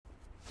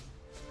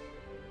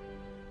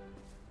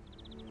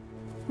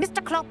Mr.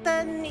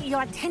 Clopton,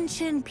 your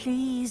attention,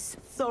 please.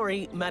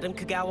 Sorry, Madam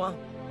Kagawa.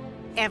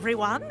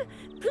 Everyone,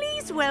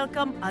 please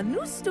welcome a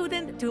new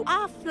student to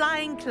our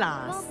flying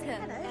class.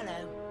 Welcome.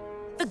 Hello.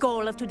 The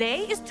goal of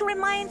today is to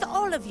remind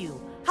all of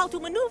you how to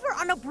maneuver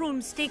on a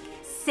broomstick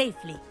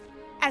safely,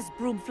 as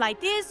broom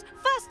flight is,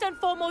 first and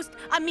foremost,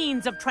 a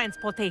means of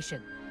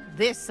transportation.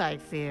 This, I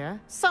fear,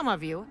 some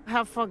of you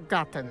have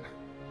forgotten.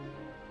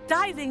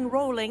 Diving,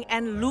 rolling,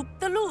 and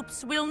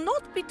loop-the-loops will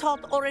not be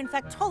taught or in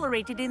fact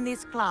tolerated in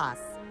this class.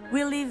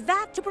 We'll leave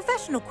that to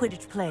professional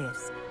Quidditch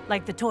players,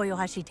 like the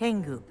Toyohashi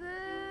Tengu. Boo!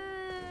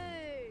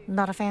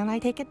 Not a fan, I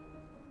take it?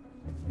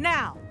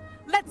 Now,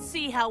 let's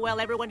see how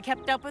well everyone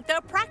kept up with their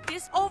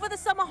practice over the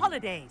summer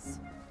holidays.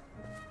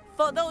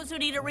 For those who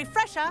need a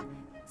refresher,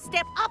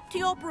 step up to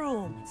your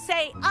broom,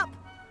 say up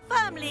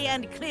firmly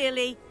and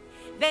clearly,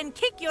 then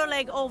kick your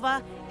leg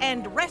over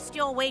and rest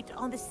your weight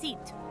on the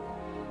seat.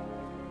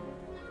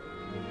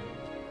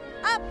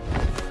 Up!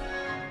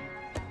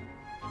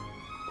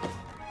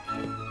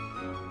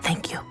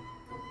 Thank you.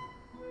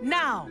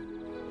 Now,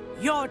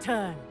 your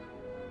turn.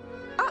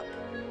 Up!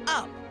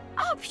 Up!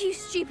 Up, you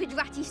stupid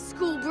ratty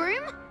school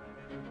broom!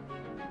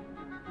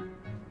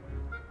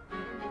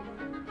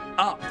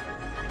 Up.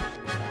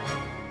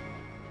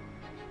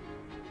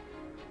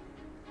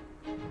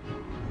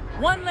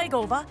 One leg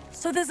over,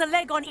 so there's a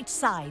leg on each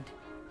side.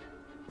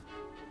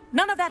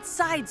 None of that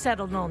side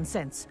saddle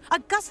nonsense. A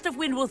gust of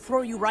wind will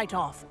throw you right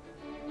off.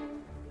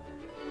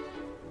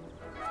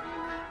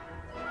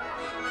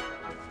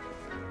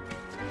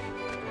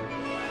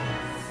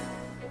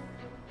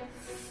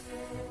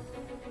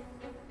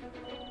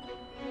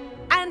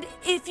 And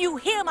if you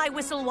hear my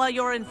whistle while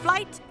you're in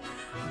flight,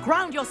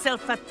 ground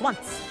yourself at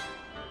once.